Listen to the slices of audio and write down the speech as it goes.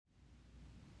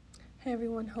Hey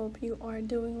everyone, hope you are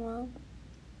doing well.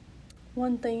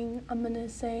 One thing I'm going to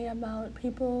say about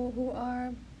people who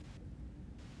are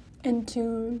in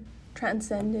tune,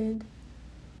 transcended,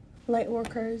 light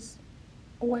workers,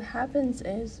 what happens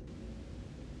is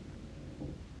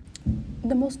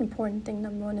the most important thing,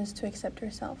 number one, is to accept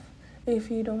yourself. If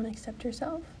you don't accept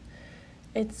yourself,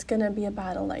 it's going to be a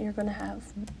battle that you're going to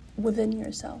have within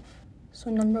yourself. So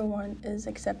number one is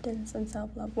acceptance and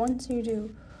self-love. Once you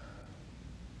do,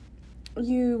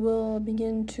 you will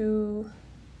begin to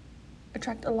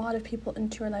attract a lot of people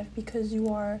into your life because you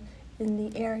are in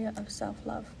the area of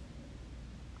self-love.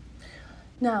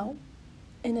 Now,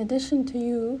 in addition to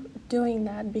you doing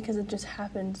that, because it just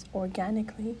happens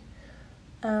organically,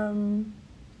 there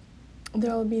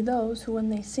will be those who, when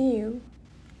they see you,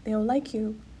 they'll like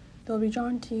you, they'll be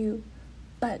drawn to you,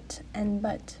 but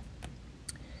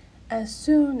as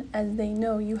soon as they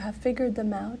know you have figured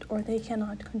them out, or they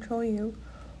cannot control you,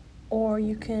 or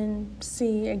you can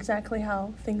see exactly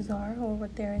how things are, or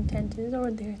what their intent is, or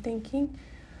what they're thinking,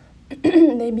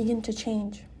 they begin to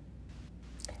change.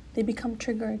 They become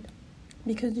triggered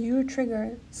because you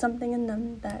trigger something in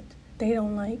them that they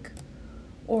don't like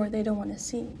or they don't want to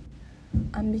see.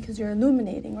 Because you're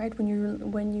illuminating, right?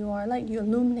 When you are light, you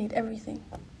illuminate everything.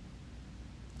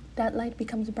 That light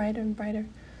becomes brighter and brighter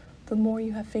the more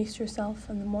you have faced yourself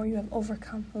and the more you have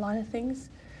overcome a lot of things.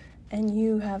 And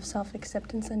you have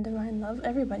self-acceptance and divine love.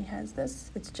 Everybody has this.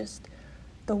 It's just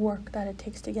the work that it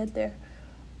takes to get there.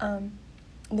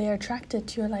 They're attracted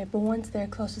to your light, but once they're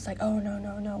close, it's like, oh,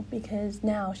 no, because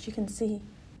now she can see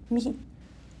me.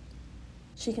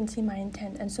 She can see my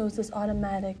intent. And so it's this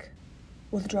automatic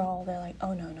withdrawal. They're like,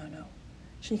 oh, no.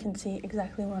 She can see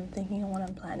exactly what I'm thinking and what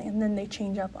I'm planning. And then they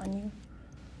change up on you.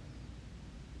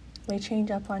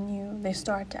 They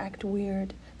start to act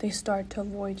weird. They start to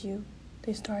avoid you.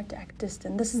 They start to act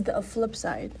distant. This is the flip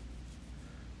side.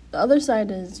 The other side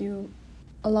is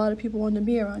a lot of people want to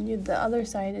be around you. The other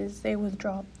side is they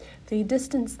withdraw. They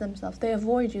distance themselves. They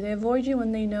avoid you. They avoid you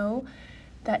when they know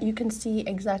that you can see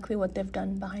exactly what they've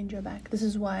done behind your back. This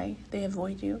is why they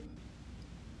avoid you.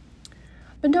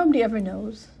 But nobody ever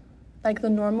knows. Like the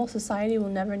normal society will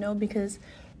never know because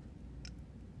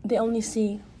they only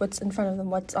see what's in front of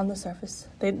them, what's on the surface.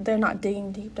 They're not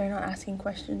digging deep. They're not asking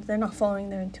questions. They're not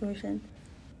following their intuition.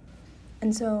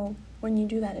 And so when you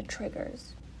do that, it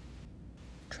triggers.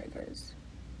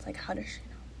 It's like, how does she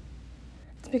know?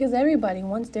 It's because everybody,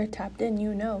 once they're tapped in,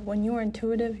 you know. When you're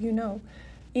intuitive, you know.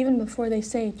 Even before they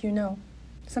say it, you know.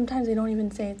 Sometimes they don't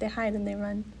even say it. They hide and they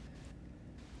run.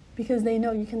 Because they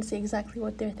know you can see exactly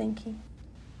what they're thinking.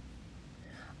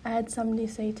 I had somebody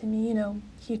say to me,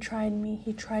 he tried me.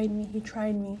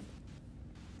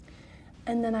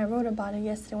 And then I wrote about it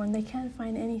yesterday. When they can't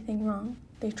find anything wrong,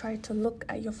 they try to look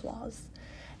at your flaws.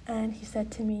 And he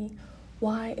said to me,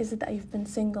 why is it that you've been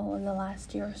single in the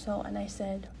last year or so? And I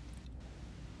said,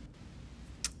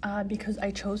 because I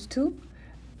chose to.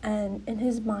 And in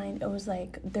his mind, it was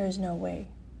like, there's no way.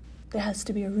 There has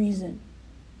to be a reason.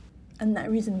 And that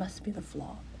reason must be the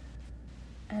flaw.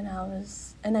 And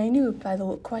I knew by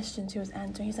the questions he was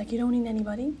answering. He's like, you don't need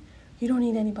anybody. You don't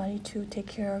need anybody to take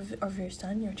care of your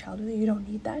son, your child. You don't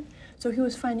need that. So he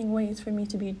was finding ways for me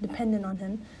to be dependent on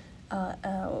him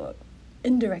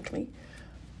indirectly.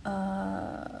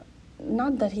 Not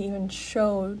that he even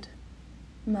showed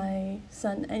my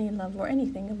son any love or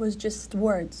anything. It was just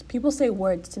words. People say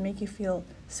words to make you feel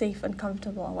safe and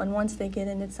comfortable. And once they get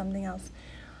in, it's something else.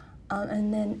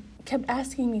 And then kept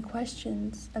asking me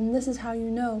questions. And this is how you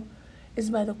know,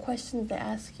 is by the questions they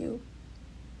ask you.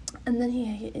 And then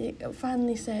he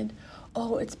finally said,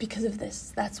 oh, it's because of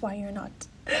this. That's why you're not.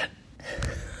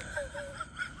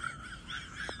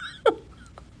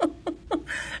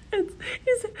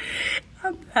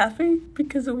 I'm laughing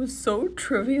because it was so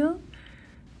trivial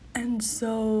and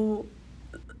so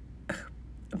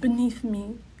beneath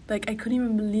me. Like, I couldn't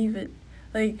even believe it.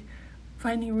 Like,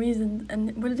 finding reasons.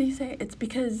 And what did he say? It's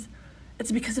because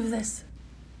of this.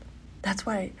 That's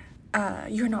why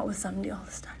you're not with somebody all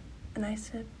this time. And I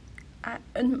said,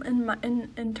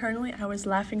 internally, I was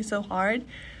laughing so hard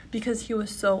because he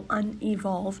was so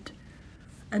unevolved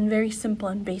and very simple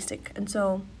and basic. And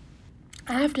so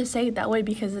I have to say it that way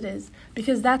because it is.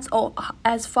 Because that's all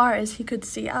as far as he could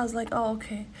see. I was like, oh,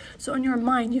 okay. So in your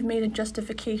mind, you've made a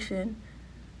justification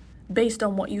based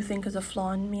on what you think is a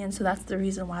flaw in me, and so that's the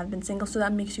reason why I've been single. So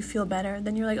that makes you feel better.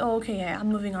 Then you're like, oh, okay, yeah, I'm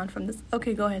moving on from this.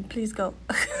 Okay, go ahead, please go.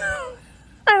 I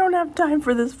don't have time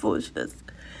for this foolishness.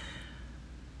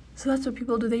 So that's what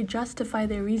people do. They justify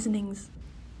their reasonings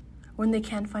when they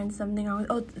can't find something wrong.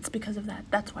 Oh, it's because of that.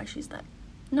 That's why she's that.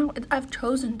 No, I've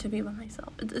chosen to be by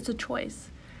myself. It's a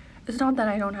choice. It's not that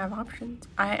I don't have options.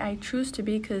 I choose to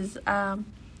be because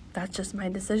that's just my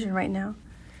decision right now.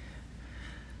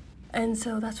 And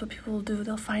so that's what people will do.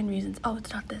 They'll find reasons. Oh,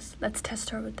 it's not this. Let's test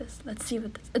her with this. Let's see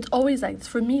with this. It's always like this.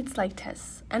 For me, it's like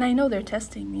tests. And I know they're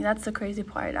testing me. That's the crazy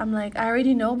part. I'm like, I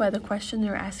already know by the question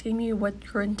they're asking me what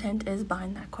your intent is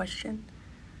behind that question.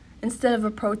 Instead of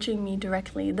approaching me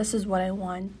directly, this is what I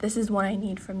want. This is what I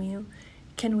need from you.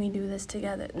 Can we do this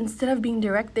together? Instead of being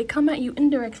direct, they come at you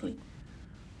indirectly.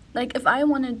 Like, if I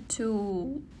wanted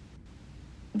to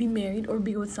be married or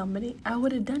be with somebody, I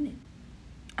would have done it.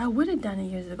 I would have done it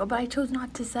years ago, but I chose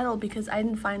not to settle because I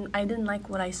didn't like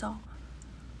what I saw.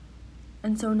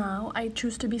 And so now I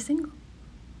choose to be single.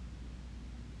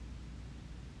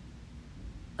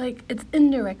 Like, it's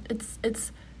indirect.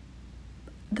 It's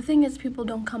the thing is, people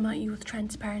don't come at you with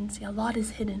transparency. A lot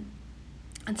is hidden.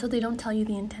 And so they don't tell you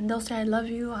the intent. They'll say, I love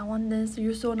you, I want this,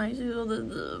 you're so nice,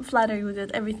 flatter you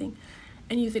with everything.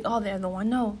 And you think, oh, they're the one.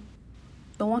 No.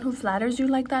 The one who flatters you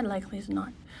like that likely is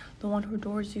not. The one who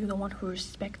adores you, the one who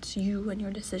respects you and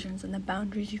your decisions and the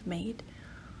boundaries you've made,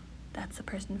 that's the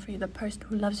person for you. The person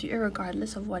who loves you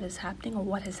irregardless of what is happening or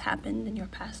what has happened in your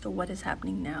past or what is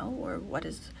happening now or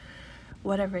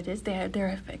whatever it is, they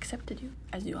have accepted you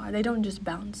as you are. They don't just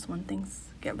bounce when things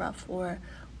get rough or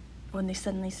when they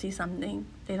suddenly see something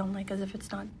they don't like, as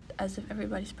if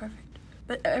everybody's perfect.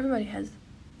 But everybody has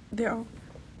their own,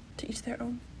 to each their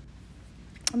own.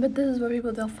 But this is where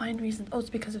people, they'll find reasons. Oh, it's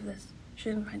because of this. She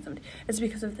didn't find somebody. It's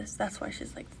because of this. That's why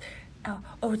she's like this.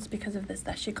 Oh, it's because of this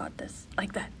that she got this.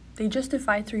 Like that. They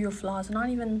justify through your flaws, not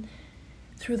even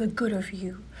through the good of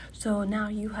you. So now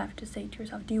you have to say to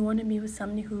yourself, do you want to be with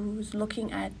somebody who's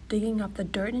looking at digging up the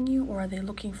dirt in you, or are they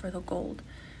looking for the gold?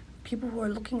 People who are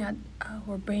looking at,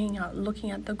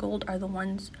 looking at the gold are the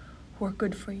ones who are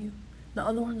good for you. The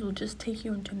other ones will just take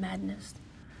you into madness.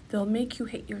 They'll make you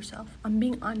hate yourself. I'm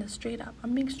being honest, straight up.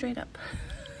 I'm being straight up.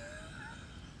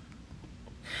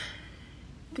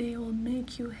 They will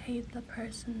make you hate the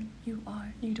person you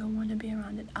are. You don't want to be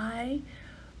around it.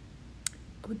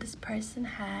 With this person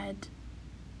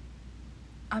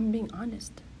I'm being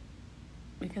honest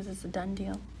because it's a done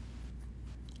deal.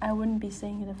 I wouldn't be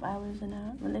saying it if I was in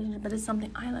a relationship, but it's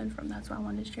something I learned from. That's why I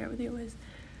wanted to share it with you.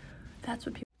 That's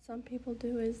what some people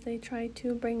do is they try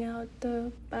to bring out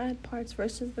the bad parts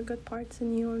versus the good parts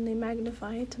in you, and they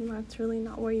magnify it, and that's really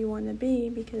not where you want to be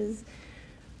because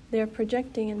they're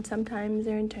projecting, and sometimes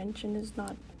their intention is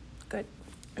not good.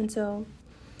 And so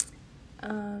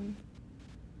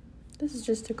this is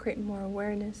just to create more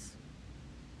awareness.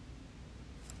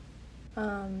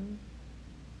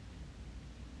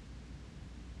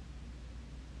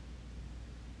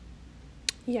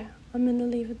 Yeah, I'm gonna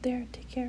leave it there. Take care.